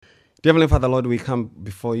Dear Heavenly Father, Lord, we come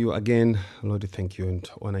before you again. Lord, we thank you and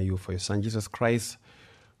honor you for your Son, Jesus Christ,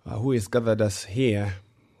 who has gathered us here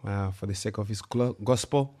for the sake of his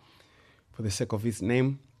gospel, for the sake of his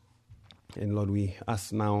name. And Lord, we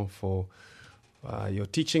ask now for your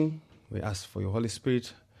teaching. We ask for your Holy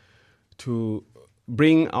Spirit to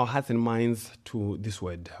bring our hearts and minds to this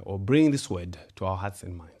word, or bring this word to our hearts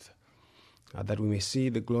and minds, that we may see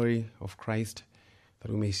the glory of Christ, that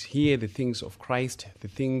we may hear the things of Christ, the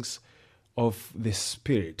things of the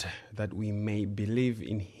Spirit, that we may believe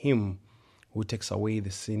in him who takes away the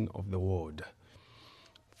sin of the world.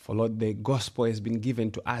 For Lord, the gospel has been given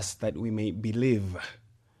to us that we may believe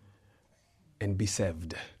and be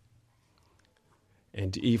saved.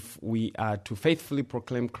 And if we are to faithfully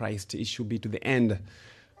proclaim Christ, it should be to the end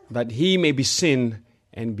that he may be seen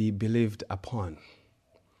and be believed upon.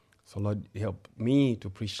 So Lord, help me to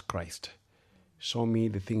preach Christ. Show me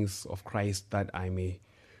the things of Christ that I may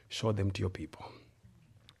show them to your people.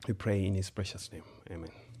 We pray in his precious name. Amen.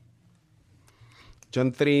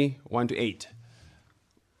 John 3, 1-8.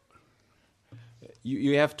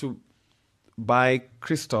 You have to buy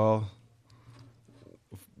Crystal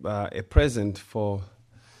a present for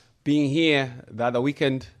being here the other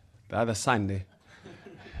weekend, the other Sunday.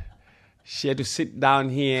 She had to sit down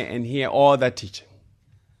here and hear all that teaching.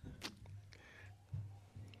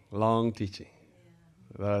 Long teaching.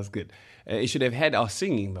 That was good. You should have had our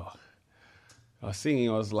singing, though. Our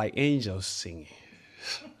singing was like angels singing.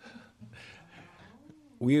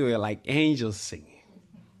 We were like angels singing.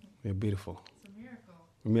 We were beautiful. It's a miracle.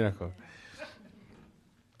 A miracle.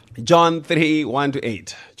 John 3,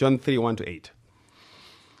 1-8. John 3, 1-8.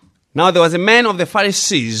 Now there was a man of the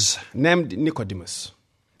Pharisees named Nicodemus,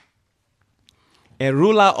 a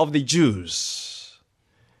ruler of the Jews.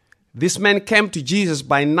 This man came to Jesus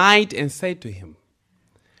by night and said to him,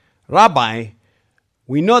 Rabbi,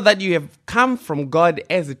 we know that you have come from God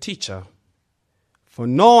as a teacher, for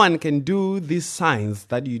no one can do these signs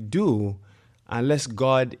that you do unless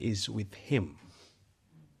God is with him.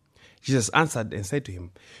 Jesus answered and said to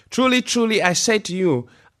him, Truly, truly, I say to you,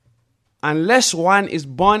 unless one is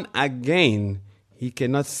born again, he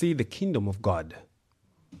cannot see the kingdom of God.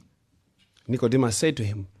 Nicodemus said to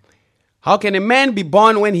him, How can a man be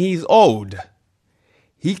born when he is old?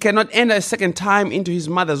 He cannot enter a second time into his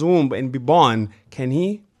mother's womb and be born, can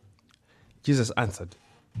he? Jesus answered,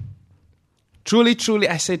 Truly, truly,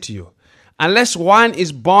 I say to you, unless one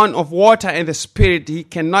is born of water and the Spirit, he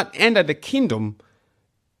cannot enter the kingdom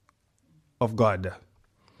of God.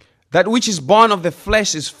 That which is born of the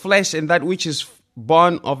flesh is flesh, and that which is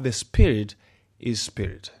born of the Spirit is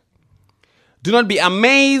spirit. Do not be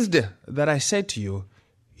amazed that I said to you,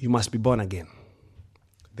 you must be born again.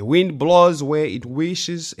 The wind blows where it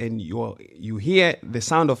wishes, and you hear the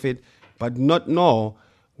sound of it, but do not know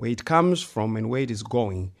where it comes from and where it is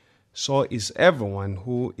going. So is everyone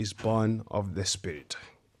who is born of the Spirit.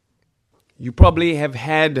 You probably have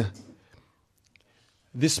had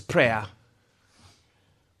this prayer,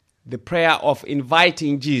 the prayer of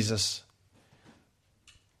inviting Jesus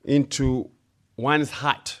into one's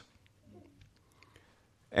heart.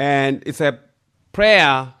 And it's a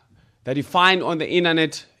prayer that you find on the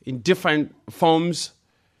internet in different forms.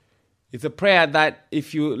 It's a prayer that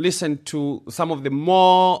if you listen to some of the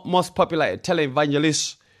most popular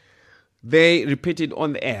televangelists, they repeat it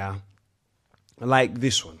on the air like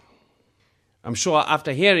this one. I'm sure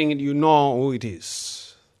after hearing it, you know who it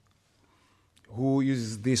is, who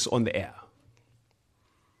uses this on the air.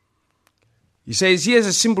 He says, here's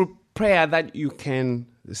a simple prayer that you can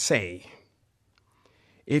say.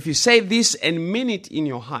 If you say this and mean it in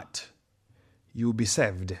your heart, you'll be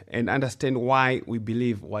saved and understand why we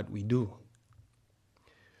believe what we do.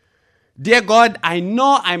 Dear God, I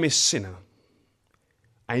know I'm a sinner.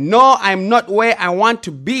 I know I'm not where I want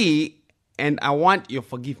to be, and I want your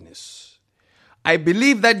forgiveness. I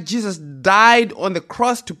believe that Jesus died on the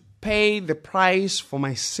cross to pay the price for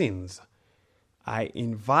my sins. I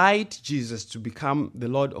invite Jesus to become the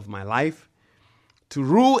Lord of my life, to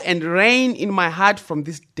rule and reign in my heart from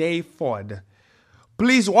this day forward.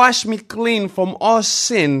 Please wash me clean from all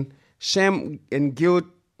sin, shame, and guilt,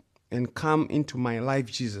 and come into my life,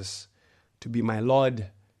 Jesus, to be my Lord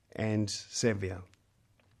and Savior.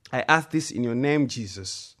 I ask this in your name,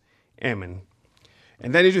 Jesus. Amen.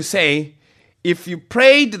 And then it will say, if you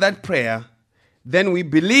prayed that prayer, then we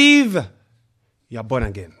believe you are born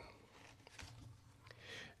again.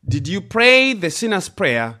 Did you pray the sinner's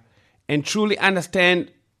prayer and truly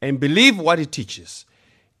understand and believe what it teaches?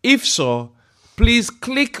 If so, please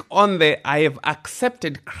click on the I have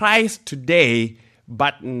accepted Christ today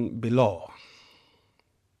button below.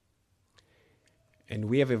 And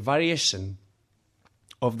we have a variation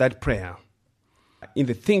of that prayer in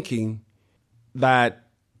the thinking that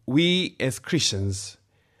we as Christians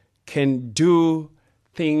can do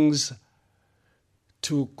things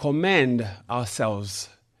to commend ourselves.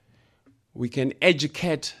 We can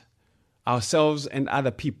educate ourselves and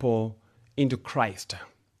other people into Christ.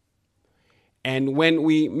 And when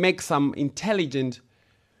we make some intelligent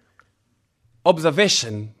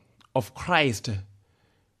observation of Christ,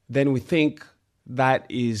 then we think that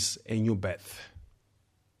is a new birth.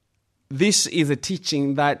 This is a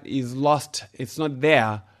teaching that is lost. It's not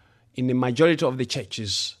there in the majority of the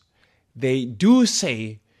churches. They do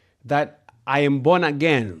say that I am born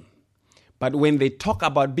again. But when they talk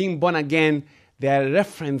about being born again, they are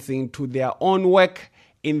referencing to their own work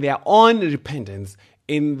in their own repentance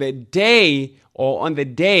in the day or on the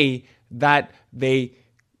day that they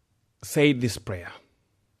say this prayer.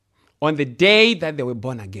 On the day that they were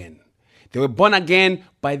born again. They were born again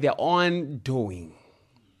by their own doing.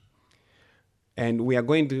 And we are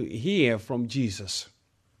going to hear from Jesus.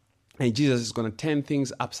 And Jesus is going to turn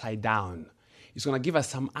things upside down. He's going to give us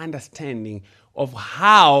some understanding of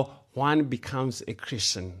how one becomes a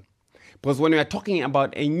Christian. Because when we are talking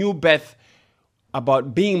about a new birth,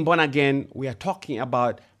 about being born again, we are talking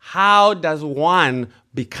about how does one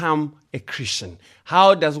become a Christian?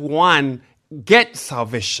 How does one get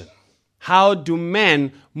salvation? How do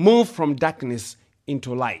men move from darkness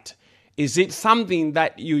into light? Is it something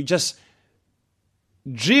that you just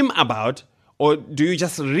dream about, or do you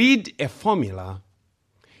just read a formula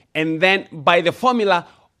and then by the formula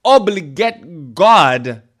obligate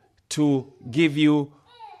God to give you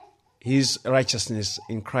his righteousness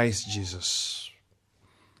in Christ Jesus?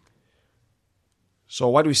 So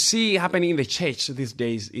what we see happening in the church these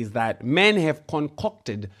days is that men have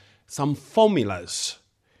concocted some formulas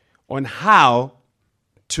on how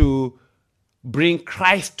to bring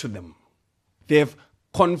Christ to them. They've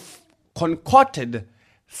concocted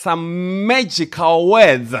some magical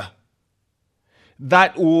words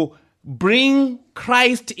that will bring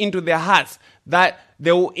Christ into their hearts, that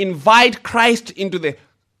they will invite Christ into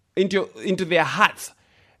their hearts.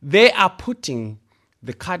 They are putting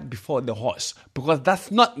the cart before the horse, because that's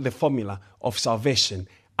not the formula of salvation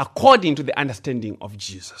according to the understanding of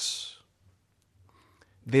Jesus.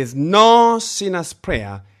 There's no sinner's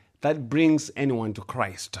prayer that brings anyone to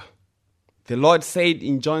Christ. The Lord said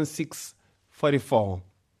in John 6:44,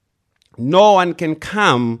 no one can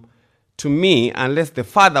come to me unless the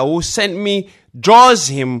Father who sent me draws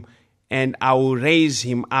him, and I will raise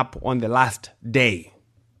him up on the last day.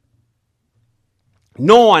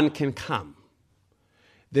 No one can come.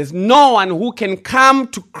 There's no one who can come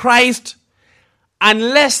to Christ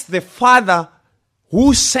unless the Father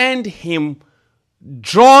who sent him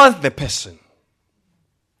draws the person.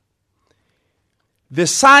 The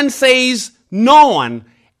Son says no one,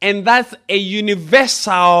 and that's a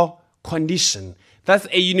universal condition. That's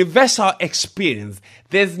a universal experience.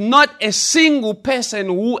 There's not a single person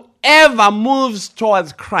who ever moves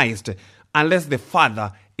towards Christ unless the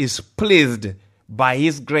Father is pleased by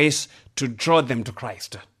his grace to draw them to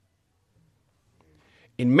Christ.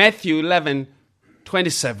 In Matthew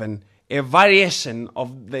 11:27, a variation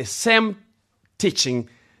of the same teaching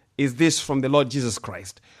is this from the Lord Jesus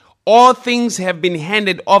Christ. All things have been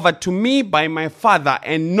handed over to me by my Father,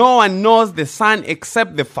 and no one knows the Son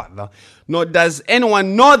except the Father, nor does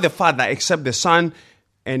anyone know the Father except the Son,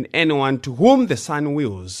 and anyone to whom the Son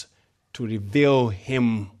wills to reveal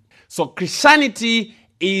him. So Christianity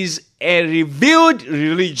is a revealed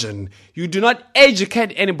religion. You do not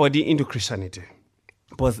educate anybody into Christianity.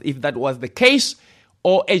 Because if that was the case,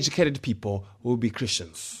 all educated people would be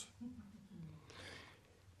Christians.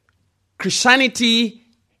 Christianity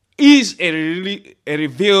is a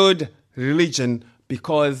revealed religion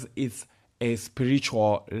because it's a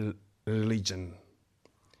spiritual religion.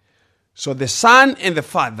 So the Son and the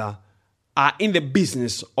Father are in the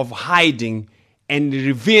business of hiding and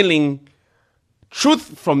revealing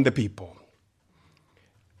truth from the people.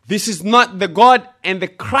 This is not the God and the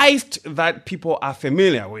Christ that people are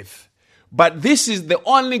familiar with, but this is the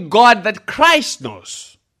only God that Christ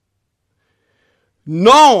knows.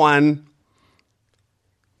 No one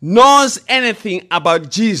knows anything about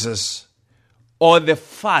Jesus or the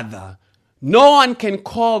Father. No one can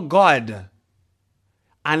call God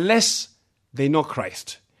unless they know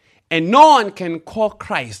Christ. And no one can call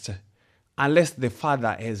Christ unless the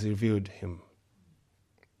Father has revealed him.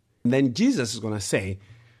 And then Jesus is going to say,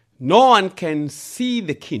 no one can see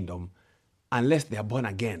the kingdom unless they are born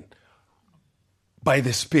again by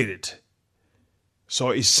the Spirit. So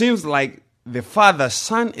it seems like the Father,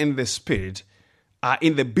 Son, and the Spirit are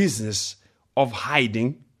in the business of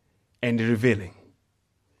hiding and revealing.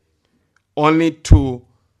 Only to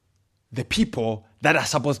the people that are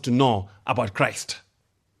supposed to know about Christ.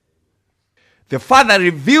 The Father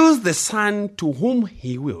reveals the Son to whom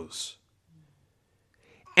He wills.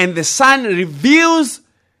 And the Son reveals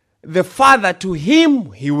the Father to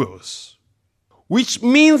him He wills. Which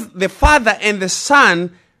means the Father and the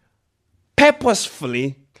Son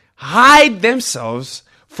purposefully hide themselves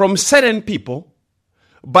from certain people,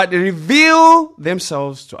 but reveal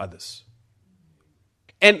themselves to others.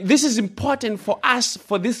 And this is important for us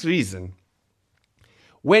for this reason.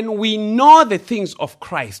 When we know the things of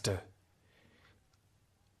Christ,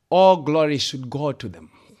 all glory should go to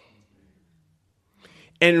them.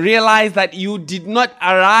 And realize that you did not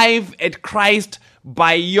arrive at Christ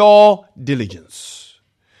by your diligence,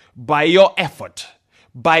 by your effort,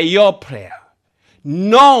 by your prayer.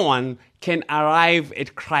 No one can arrive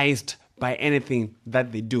at Christ by anything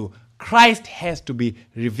that they do. Christ has to be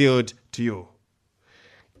revealed to you.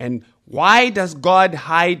 And why does God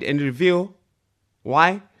hide and reveal?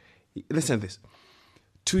 Why? Listen to this.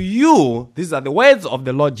 To you, these are the words of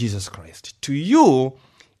the Lord Jesus Christ. To you,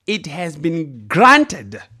 it has been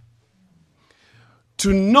granted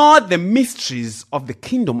to know the mysteries of the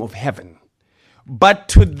kingdom of heaven. But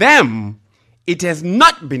to them, it has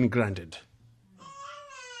not been granted.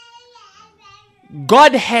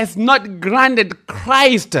 God has not granted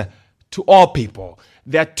Christ to all people.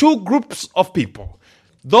 There are two groups of people.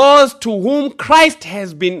 Those to whom Christ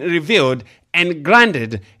has been revealed and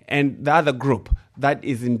granted, and the other group that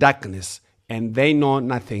is in darkness, and they know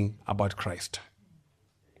nothing about Christ.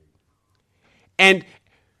 And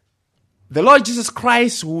the Lord Jesus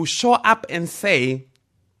Christ will show up and say,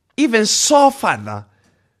 even so, Father,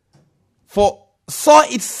 for so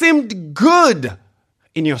it seemed good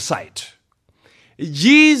in your sight.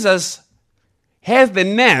 Jesus has the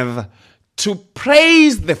nerve to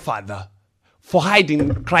praise the Father for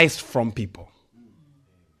hiding Christ from people.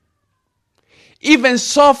 Even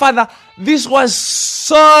so, Father, this was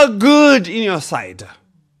so good in your sight.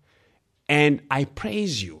 And I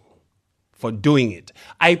praise you for doing it.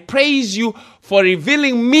 I praise you for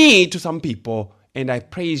revealing me to some people. And I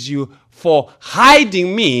praise you for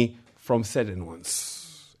hiding me from certain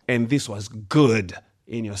ones. And this was good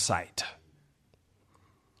in your sight.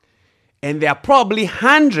 And there are probably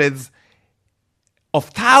hundreds of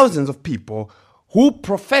thousands of people who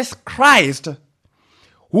profess Christ,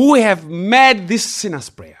 who have made this sinner's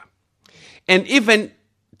prayer. And even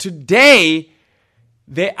today,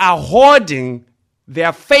 they are holding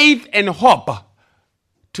their faith and hope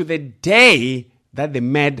to the day that they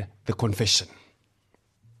made the confession.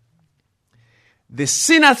 The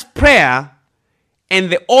sinner's prayer and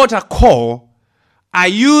the altar call are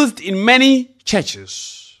used in many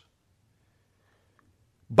churches.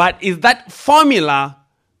 But is that formula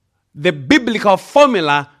the biblical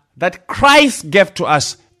formula that Christ gave to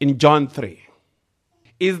us in John 3?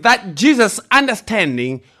 Is that Jesus'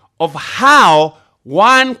 understanding of how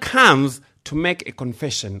one comes to make a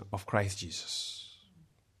confession of Christ Jesus?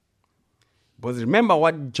 Because remember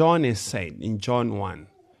what John has said in John 1.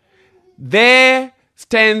 There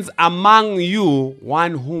stands among you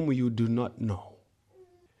one whom you do not know.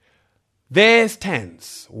 There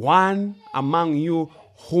stands one among you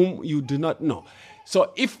whom you do not know.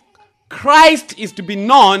 So if Christ is to be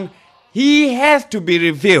known, He has to be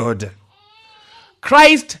revealed.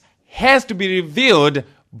 Christ has to be revealed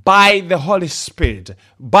by the Holy Spirit,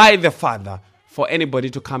 by the Father, for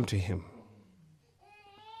anybody to come to Him.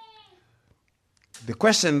 The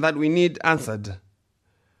question that we need answered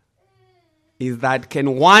is that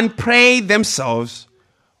can one pray themselves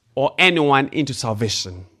or anyone into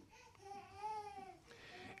salvation?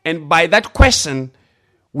 And by that question,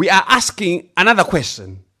 we are asking another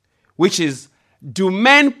question, which is, do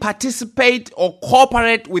men participate or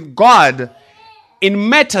cooperate with God in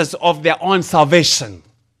matters of their own salvation?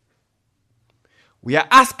 We are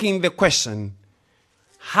asking the question,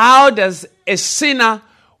 how does a sinner,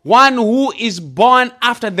 one who is born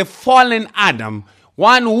after the fallen Adam,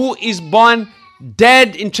 one who is born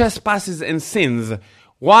dead in trespasses and sins,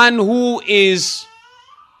 one who is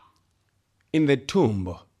in the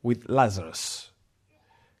tomb with Lazarus,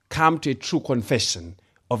 come to a true confession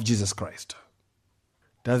of Jesus Christ?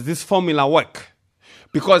 Does this formula work?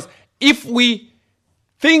 Because if we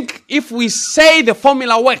say the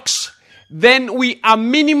formula works, then we are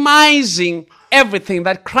minimizing everything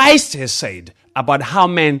that Christ has said about how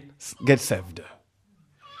men get saved.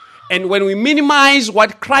 And when we minimize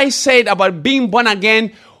what Christ said about being born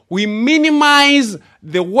again, we minimize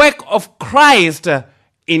the work of Christ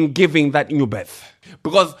in giving that new birth.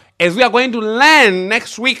 Because as we are going to learn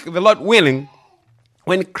next week, the Lord willing,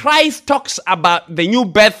 when Christ talks about the new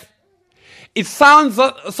birth, it sounds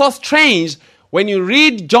so strange when you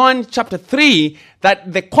read John chapter 3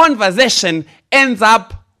 that the conversation ends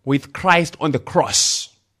up with Christ on the cross.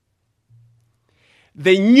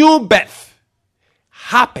 The new birth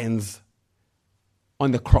happens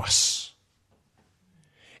on the cross.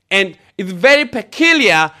 And it's very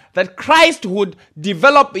peculiar that Christ would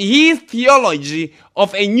develop his theology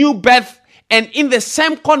of a new birth and in the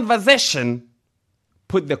same conversation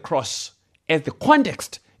put the cross as the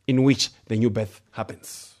context in which the new birth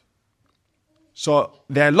happens. So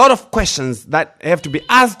there are a lot of questions that have to be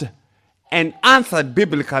asked and answered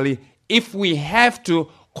biblically if we have to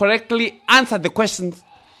correctly answer the questions,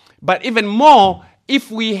 but even more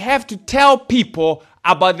if we have to tell people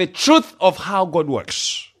about the truth of how God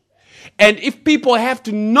works. And if people have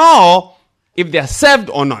to know if they are saved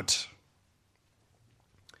or not.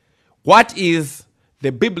 What is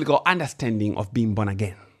the biblical understanding of being born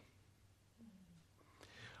again?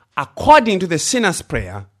 According to the sinner's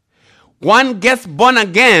prayer, one gets born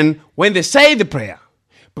again when they say the prayer.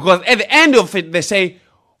 Because at the end of it, they say,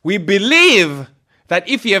 we believe that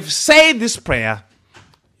if you have said this prayer,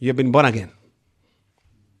 you have been born again.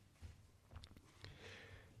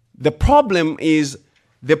 The problem is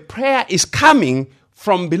the prayer is coming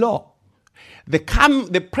from below.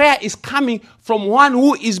 The prayer is coming from one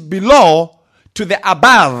who is below to the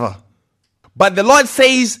above. But the Lord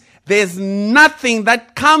says there's nothing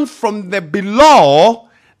that comes from the below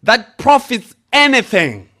that profits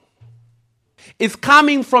anything. It's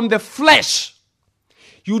coming from the flesh.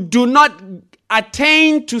 You do not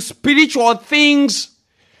attain to spiritual things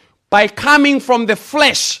by coming from the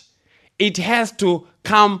flesh. It has to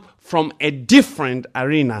come from a different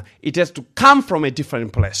arena. It has to come from a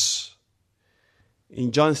different place.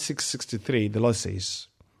 In John 6:63, the Lord says,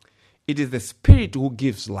 it is the Spirit who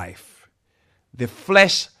gives life. The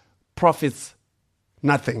flesh profits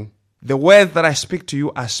nothing. The words that I speak to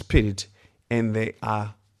you are spirit and they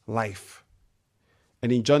are life.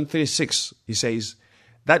 And in John 3:6, he says,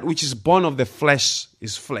 that which is born of the flesh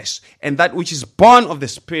is flesh, and that which is born of the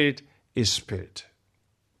Spirit is spirit.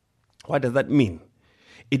 What does that mean?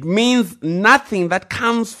 It means nothing that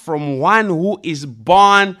comes from one who is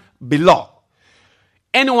born below.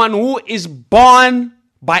 Anyone who is born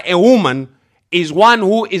by a woman is one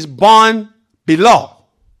who is born below.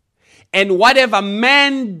 And whatever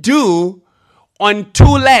men do on two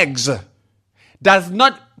legs does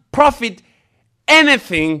not profit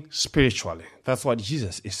anything spiritually. That's what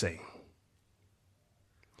Jesus is saying.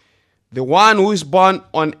 The one who is born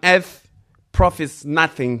on earth profits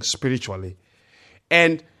nothing spiritually.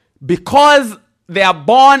 And because they are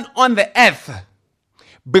born on the earth,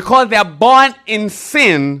 because they are born in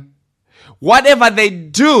sin, whatever they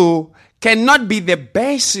do cannot be the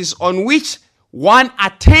basis on which one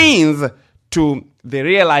attains to the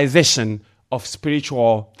realization of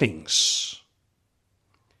spiritual things.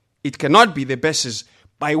 It cannot be the basis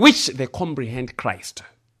by which they comprehend Christ.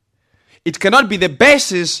 It cannot be the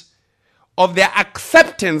basis of their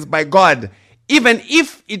acceptance by God, even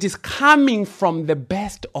if it is coming from the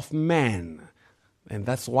best of men. And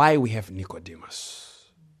that's why we have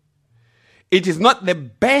Nicodemus. It is not the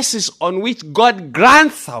basis on which God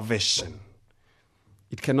grants salvation.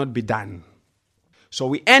 It cannot be done. So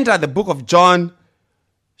we enter the book of John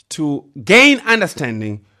to gain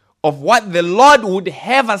understanding of what the Lord would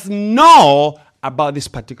have us know about this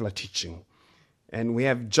particular teaching. And we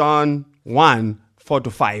have John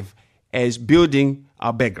 1:4-5 as building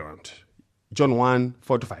our background. John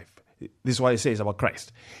 1:4-5. This is what it says about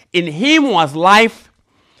Christ. In him was life,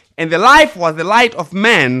 and the life was the light of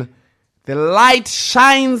man. The light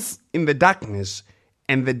shines in the darkness,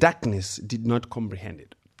 and the darkness did not comprehend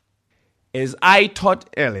it. As I taught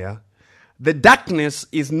earlier, the darkness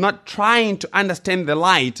is not trying to understand the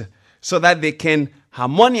light so that they can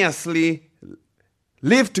harmoniously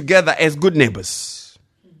live together as good neighbors.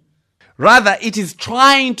 Rather, it is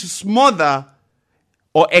trying to smother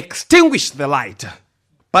or extinguish the light.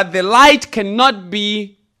 But the light cannot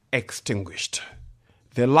be extinguished.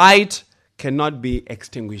 The light cannot be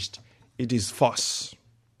extinguished. It is false.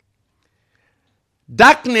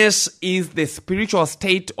 Darkness is the spiritual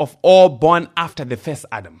state of all born after the first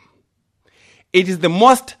Adam. It is the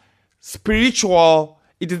most spiritual,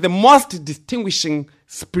 it is the most distinguishing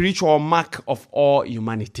spiritual mark of all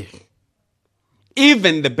humanity.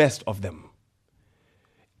 Even the best of them.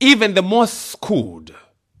 Even the most schooled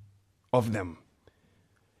of them.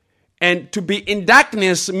 And to be in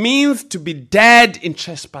darkness means to be dead in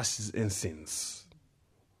trespasses and sins.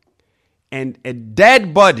 And a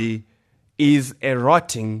dead body is a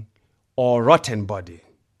rotting or rotten body.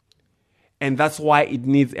 And that's why it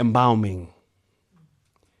needs embalming.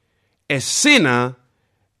 A sinner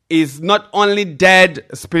is not only dead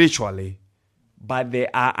spiritually, but they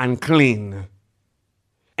are unclean.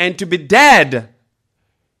 And to be dead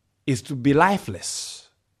is to be lifeless.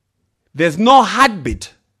 There's no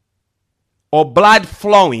heartbeat or blood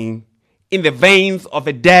flowing in the veins of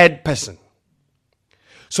a dead person.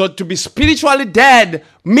 So to be spiritually dead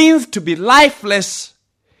means to be lifeless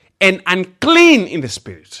and unclean in the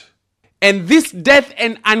spirit. And this death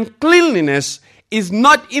and uncleanliness is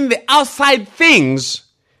not in the outside things,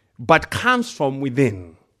 but comes from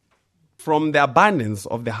within. From the abundance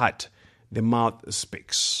of the heart, the mouth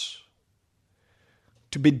speaks.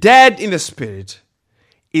 To be dead in the spirit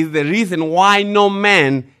is the reason why no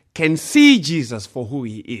man can see Jesus for who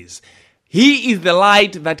he is. He is the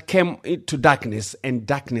light that came into darkness, and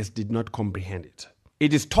darkness did not comprehend it.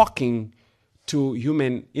 It is talking to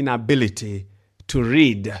human inability to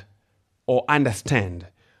read or understand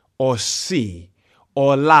or see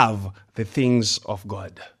or love the things of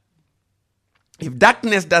God. If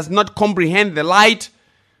darkness does not comprehend the light,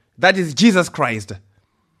 that is Jesus Christ,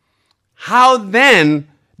 how then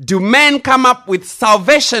do men come up with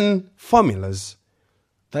salvation formulas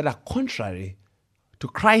that are contrary to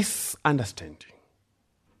Christ's understanding?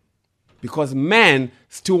 Because men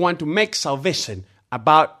still want to make salvation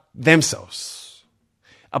about themselves,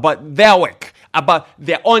 about their work, about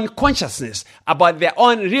their own consciousness, about their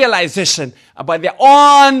own realization, about their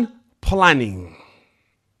own planning.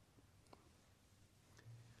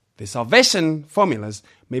 The salvation formulas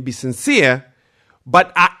may be sincere,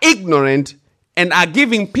 but are ignorant and are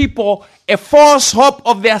giving people a false hope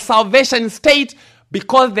of their salvation state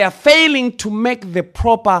because they are failing to make the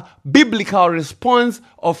proper biblical response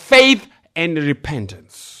of faith and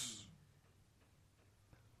repentance.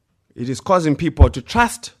 It is causing people to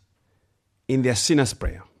trust in their sinner's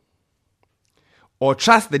prayer, or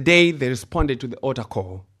trust the day they responded to the altar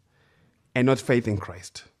call, and not faith in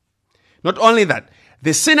Christ. Not only that,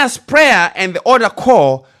 the sinner's prayer and the altar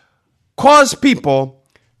call cause people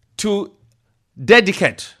to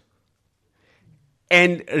dedicate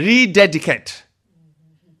and rededicate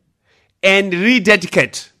and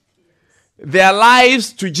rededicate their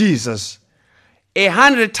lives to Jesus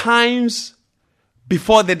 100 times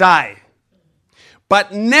before they die,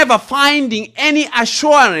 but never finding any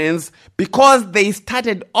assurance because they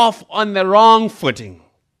started off on the wrong footing.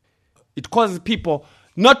 It causes people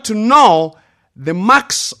not to know the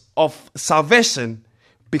marks of salvation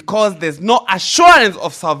because there's no assurance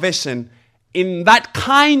of salvation in that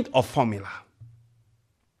kind of formula.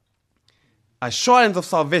 Assurance of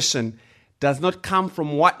salvation does not come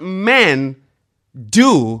from what men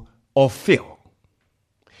do or feel.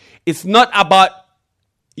 It's not about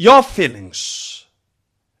your feelings.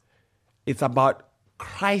 It's about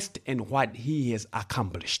Christ and what he has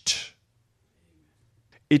accomplished.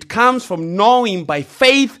 It comes from knowing by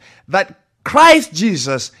faith that Christ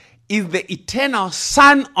Jesus is the eternal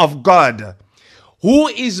Son of God, who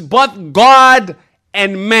is both God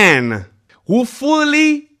and man, who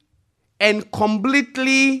fully and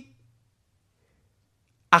completely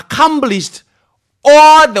accomplished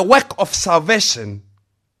all the work of salvation.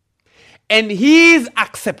 And his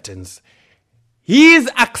acceptance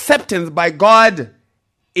by God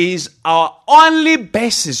is our only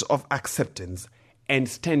basis of acceptance and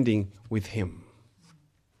standing with him.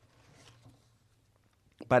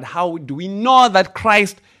 But how do we know that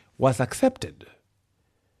Christ was accepted?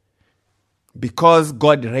 Because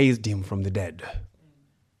God raised him from the dead.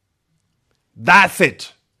 That's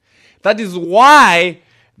it. That is why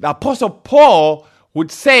the Apostle Paul would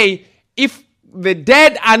say, if the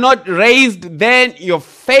dead are not raised, then your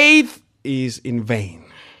faith is in vain.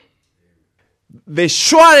 The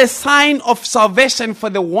surest sign of salvation for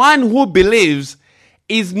the one who believes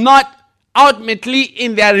is not ultimately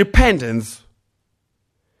in their repentance,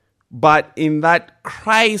 but in that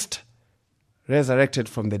Christ resurrected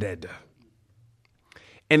from the dead.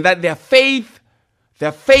 And that their faith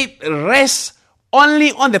rests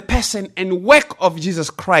only on the person and work of Jesus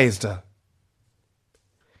Christ.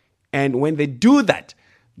 And when they do that,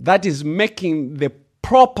 that is making the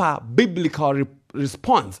proper biblical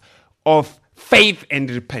response of faith and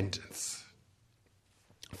repentance.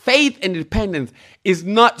 Faith and repentance is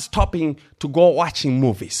not stopping to go watching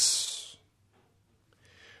movies.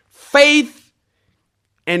 Faith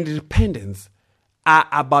and repentance are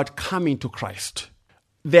about coming to Christ.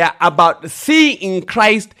 They are about seeing in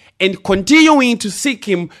Christ and continuing to seek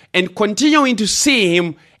him and continuing to see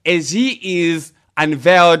him as he is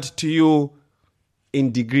unveiled to you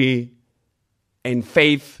in degree and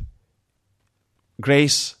faith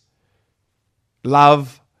grace,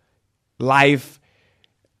 love, life,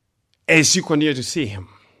 as you continue to see him,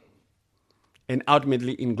 and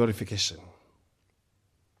ultimately in glorification.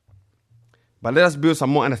 But let us build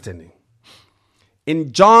some more understanding.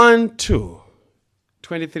 In John 2,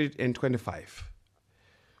 23 and 25,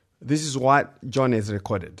 this is what John has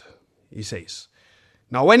recorded. He says,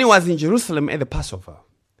 "Now when he was in Jerusalem at the Passover,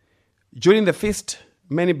 during the feast,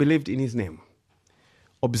 many believed in his name,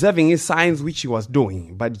 observing his signs which he was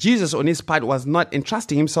doing. But Jesus on his part was not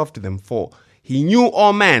entrusting himself to them, for he knew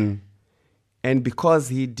all men, and because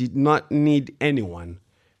he did not need anyone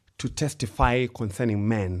to testify concerning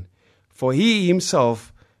men, for he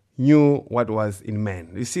himself knew what was in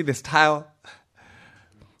man." You see the style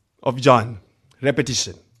of John,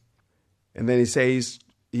 repetition. And then he says,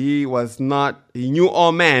 he knew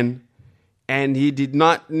all men, and he did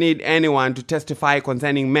not need anyone to testify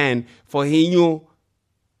concerning men, for he knew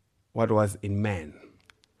what was in man.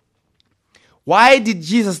 Why did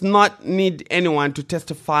Jesus not need anyone to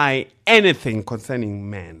testify anything concerning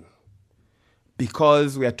man?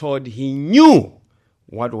 Because we are told he knew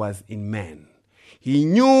what was in man. He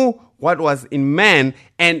knew what was in man,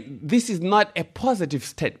 and this is not a positive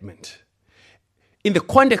statement. In the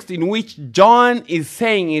context in which John is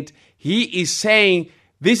saying it, he is saying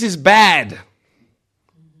this is bad.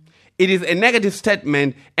 It is a negative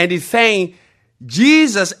statement, and he's saying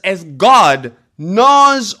Jesus as God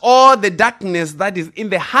knows all the darkness that is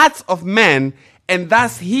in the hearts of men, and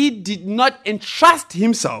thus he did not entrust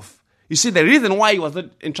himself. You see the reason why he was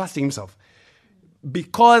not entrusting himself.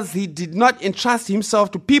 Because he did not entrust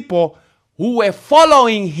himself to people who were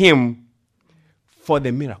following him for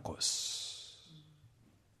the miracles.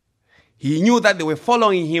 He knew that they were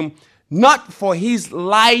following him not for his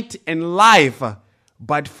light and life,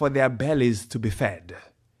 but for their bellies to be fed.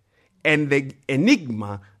 And the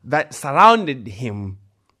enigma that surrounded him,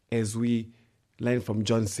 as we learn from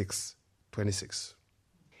John 6:26.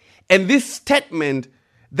 And this statement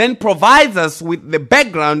then provides us with the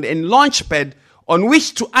background and launchpad on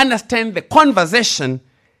which to understand the conversation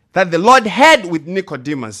that the Lord had with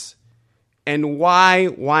Nicodemus and why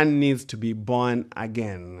one needs to be born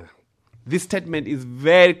again. This statement is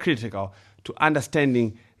very critical to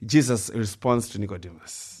understanding Jesus' response to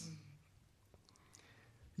Nicodemus.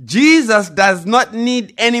 Jesus does not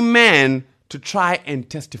need any man to try and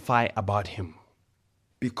testify about him,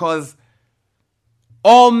 because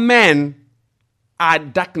all men are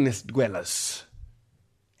darkness dwellers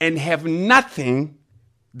and have nothing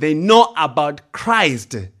they know about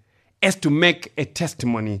Christ as to make a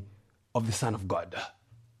testimony of the Son of God.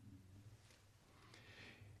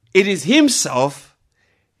 It is himself,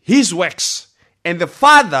 his works, and the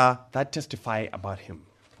Father that testify about him.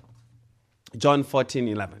 John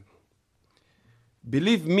 14:11.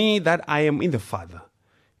 "Believe me that I am in the Father,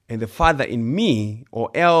 and the Father in me,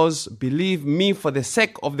 or else believe me for the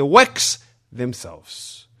sake of the works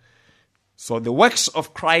themselves." So the works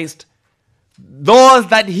of Christ, those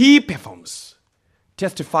that he performs,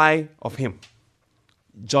 testify of him.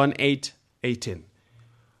 John 8:18.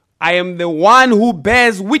 "I am the one who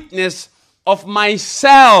bears witness of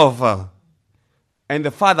myself, and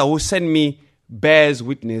the Father who sent me bears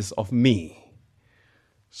witness of me."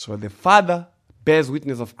 So the Father bears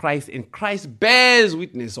witness of Christ, and Christ bears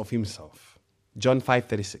witness of himself. John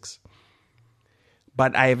 5:36.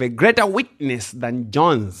 "But I have a greater witness than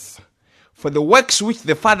John's, for the works which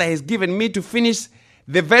the Father has given me to finish,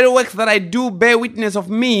 the very works that I do bear witness of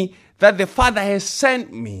me, that the Father has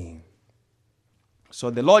sent me." So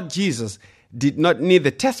the Lord Jesus did not need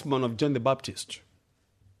the testimony of John the Baptist.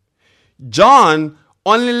 John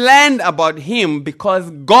only learned about him because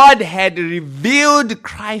God had revealed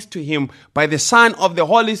Christ to him by the sign of the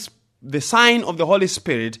Holy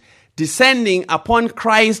Spirit descending upon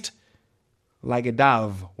Christ like a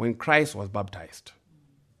dove when Christ was baptized.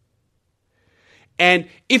 And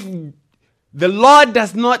if the Lord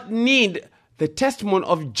does not need the testimony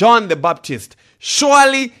of John the Baptist,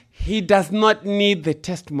 surely he does not need the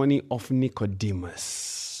testimony of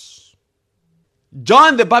Nicodemus.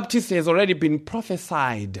 John the Baptist has already been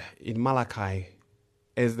prophesied in Malachi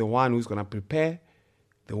as the one who's going to prepare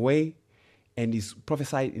the way, and is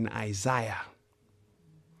prophesied in Isaiah.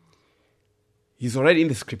 He's already in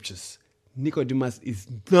the scriptures. Nicodemus is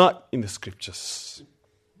not in the scriptures.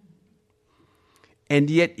 And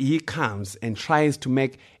yet he comes and tries to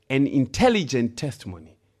make an intelligent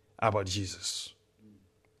testimony about Jesus.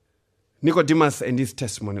 Nicodemus and his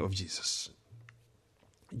testimony of Jesus.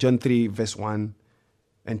 John 3, verse 1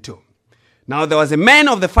 and 2. "Now there was a man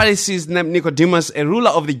of the Pharisees named Nicodemus, a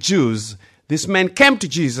ruler of the Jews. This man came to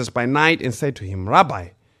Jesus by night and said to him, 'Rabbi,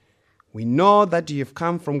 We know that you have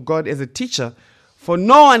come from God as a teacher, for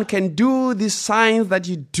no one can do these signs that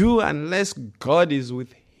you do unless God is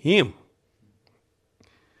with him.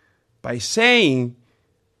 By saying,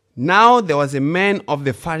 now there was a man of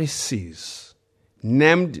the Pharisees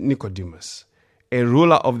named Nicodemus, a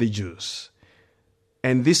ruler of the Jews.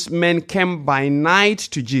 And this man came by night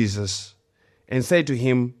to Jesus and said to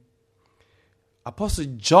him, Apostle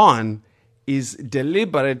John is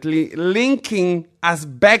deliberately linking us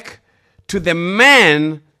back to the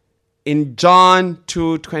man in John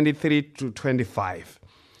 2:23-25.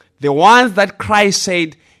 The ones that Christ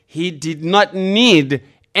said he did not need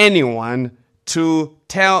anyone to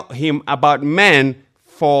tell him about man,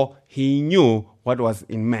 for he knew what was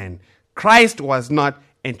in man. Christ was not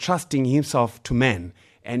entrusting himself to man.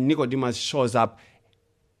 And Nicodemus shows up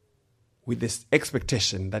with this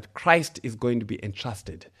expectation that Christ is going to be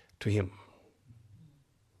entrusted to him.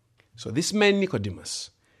 So this man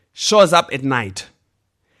Nicodemus shows up at night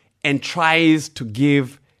and tries to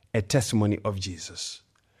give a testimony of Jesus.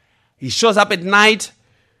 He shows up at night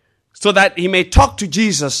so that he may talk to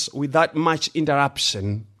Jesus without much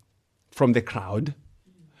interruption from the crowd.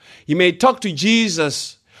 He may talk to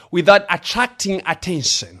Jesus without attracting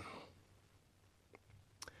attention.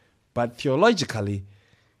 But theologically,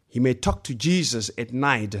 he may talk to Jesus at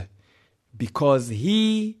night because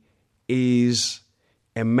he is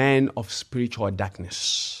a man of spiritual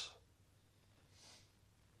darkness.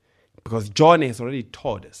 Because John has already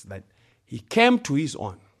told us that he came to his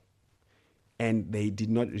own and they did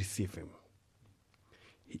not receive him.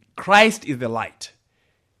 Christ is the light.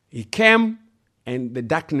 He came and the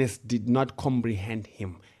darkness did not comprehend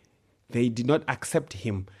him. They did not accept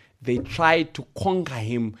him. They tried to conquer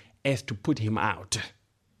him as to put him out.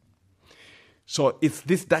 So it's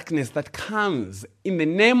this darkness that comes in the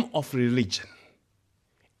name of religion,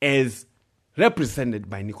 as represented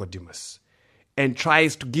by Nicodemus, and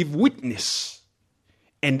tries to give witness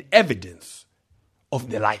and evidence of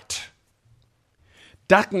the light.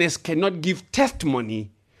 Darkness cannot give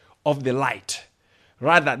testimony of the light.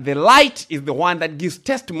 Rather, the light is the one that gives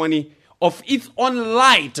testimony of its own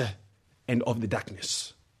light and of the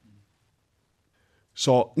darkness.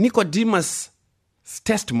 So Nicodemus'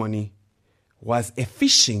 testimony was a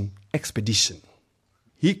fishing expedition.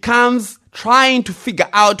 He comes trying to figure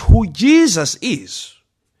out who Jesus is,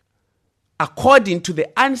 according to the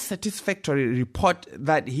unsatisfactory report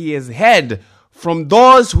that he has had from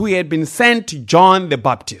those who had been sent to John the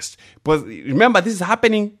Baptist. Because remember, this is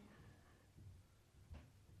happening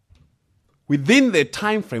within the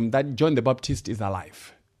time frame that John the Baptist is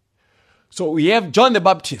alive. So we have John the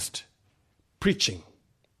Baptist preaching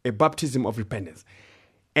a baptism of repentance.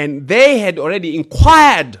 And they had already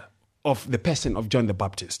inquired of the person of John the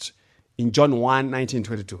Baptist in John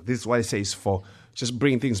 1:19-22. This is what it says, for just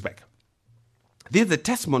bringing things back. This is the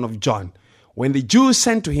testimony of John when the Jews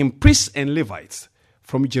sent to him priests and Levites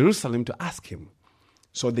from Jerusalem to ask him.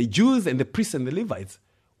 So the Jews and the priests and the Levites,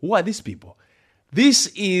 who are these people? This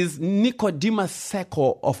is Nicodemus'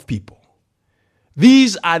 circle of people.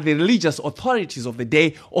 These are the religious authorities of the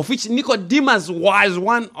day, of which Nicodemus was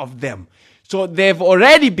one of them. So they've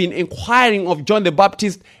already been inquiring of John the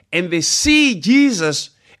Baptist, and they see Jesus,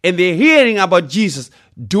 and they're hearing about Jesus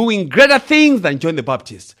doing greater things than John the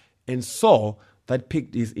Baptist. And so that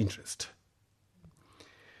piqued his interest.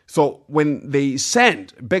 So when they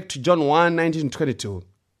sent back to John 1:19-22,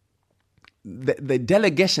 the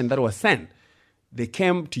delegation that was sent, they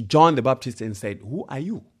came to John the Baptist and said, "Who are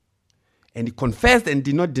you?" And he confessed and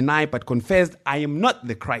did not deny, but confessed, "I am not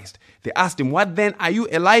the Christ." They asked him, "What then? Are you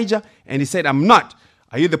Elijah?" And he said, "I'm not."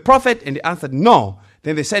 "Are you the prophet?" And he answered, "No."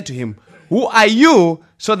 Then they said to him, "Who are you,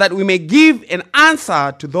 so that we may give an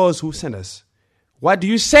answer to those who sent us? What do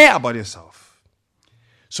you say about yourself?"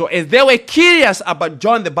 So as they were curious about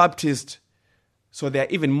John the Baptist, so they are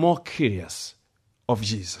even more curious of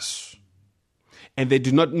Jesus. And they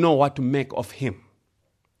do not know what to make of him.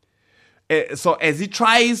 So as he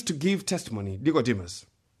tries to give testimony, Nicodemus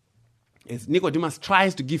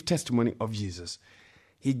tries to give testimony of Jesus,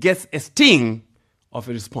 he gets a sting of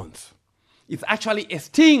a response. It's actually a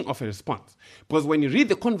sting of a response. Because when you read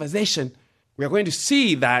the conversation, we are going to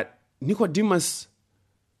see that Nicodemus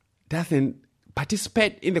doesn't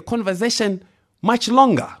participate in the conversation much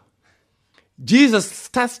longer. Jesus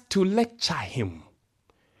starts to lecture him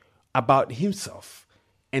about himself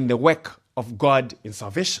and the work of God in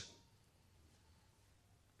salvation.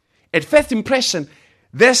 At first impression,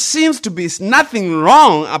 there seems to be nothing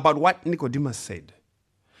wrong about what Nicodemus said.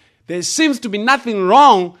 There seems to be nothing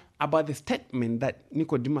wrong about the statement that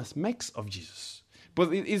Nicodemus makes of Jesus.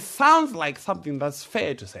 But it sounds like something that's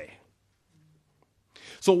fair to say.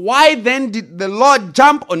 So why then did the Lord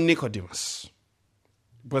jump on Nicodemus?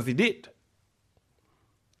 Because he did.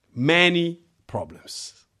 Many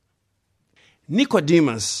problems.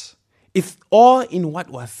 Nicodemus is all in what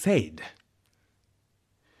was said.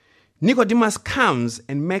 Nicodemus comes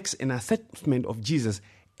and makes an assessment of Jesus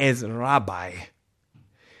as rabbi.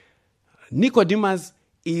 Nicodemus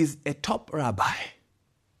is a top rabbi.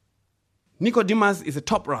 Nicodemus is a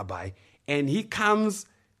top rabbi, and he comes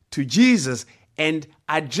to Jesus and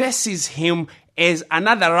addresses him as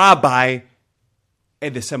another rabbi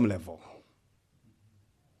at the same level.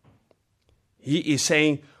 He is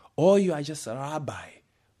saying, oh, you are just a rabbi.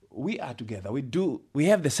 We are together. We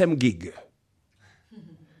have the same gig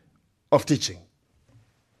of teaching.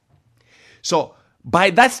 So by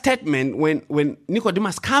that statement, when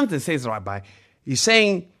Nicodemus comes and says rabbi, he's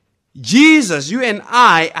saying, Jesus, you and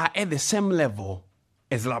I are at the same level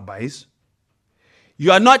as rabbis.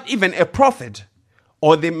 You are not even a prophet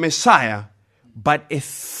or the Messiah, but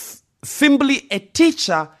simply a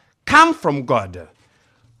teacher come from God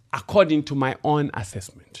according to my own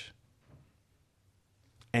assessment.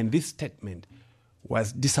 And this statement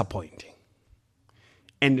was disappointing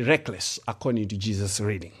and reckless according to Jesus'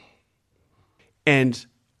 reading. And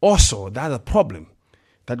also, the other problem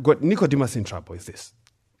that got Nicodemus in trouble is this.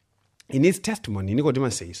 In his testimony,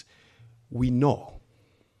 Nicodemus says, we know.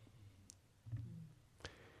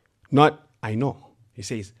 Not, I know. He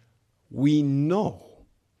says, we know.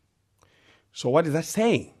 So what is that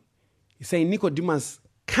saying? He's saying Nicodemus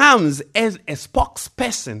comes as a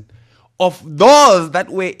spokesperson of those that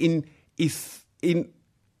were in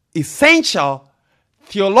essential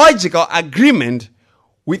theological agreement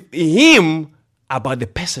with him about the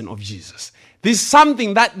person of Jesus. This is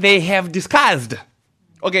something that they have discussed.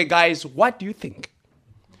 Okay, guys, what do you think?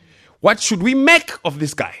 What should we make of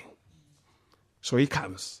this guy? So he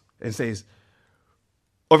comes and says,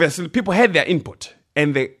 obviously, people had their input,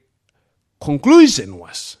 and the conclusion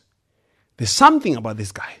was, there's something about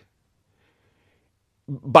this guy.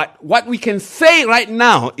 But what we can say right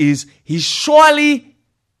now is he surely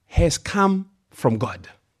has come from God.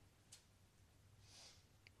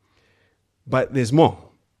 But there's more.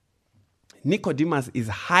 Nicodemus is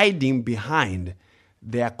hiding behind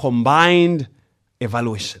their combined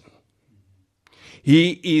evaluation.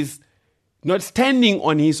 He is not standing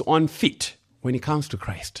on his own feet when it comes to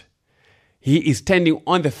Christ. He is standing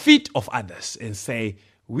on the feet of others and say,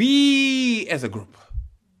 we as a group,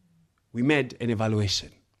 we made an evaluation.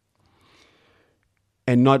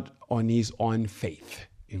 And not on his own faith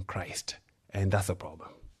in Christ. And that's a problem.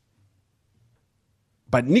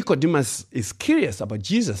 But Nicodemus is curious about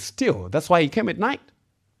Jesus still. That's why he came at night.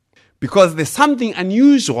 Because there's something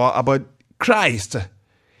unusual about Christ.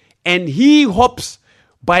 And he hopes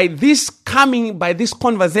by this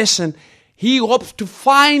conversation, he hopes to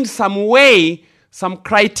find some way, some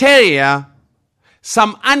criteria,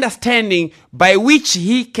 some understanding by which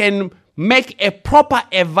he can make a proper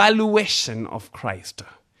evaluation of Christ.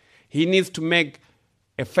 He needs to make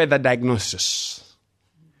a further diagnosis.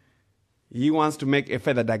 He wants to make a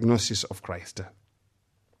further diagnosis of Christ.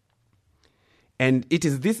 And it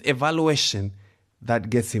is this evaluation that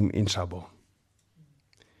gets him in trouble.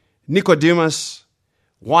 Nicodemus,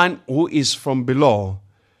 one who is from below,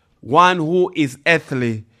 one who is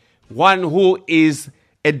earthly, one who is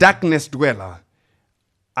a darkness dweller,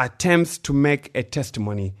 attempts to make a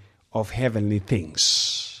testimony of heavenly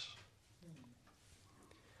things.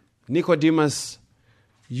 Nicodemus,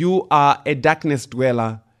 you are a darkness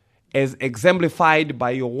dweller, as exemplified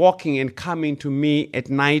by your walking and coming to me at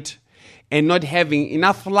night and not having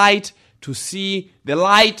enough light to see the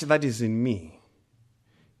light that is in me.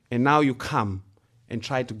 And now you come and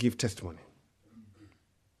try to give testimony.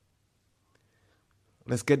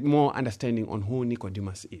 Let's get more understanding on who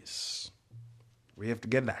Nicodemus is. We have to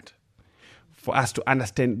get that for us to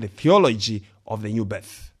understand the theology of the new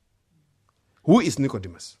birth. Who is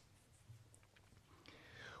Nicodemus?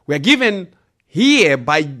 We are given here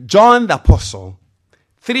by John the Apostle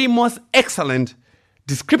 3 most excellent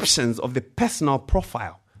descriptions of the personal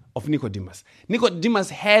profile of Nicodemus. Nicodemus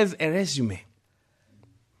has a resume.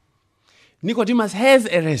 Nicodemus has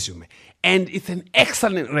a resume, and it's an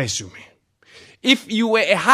excellent resume. If you were a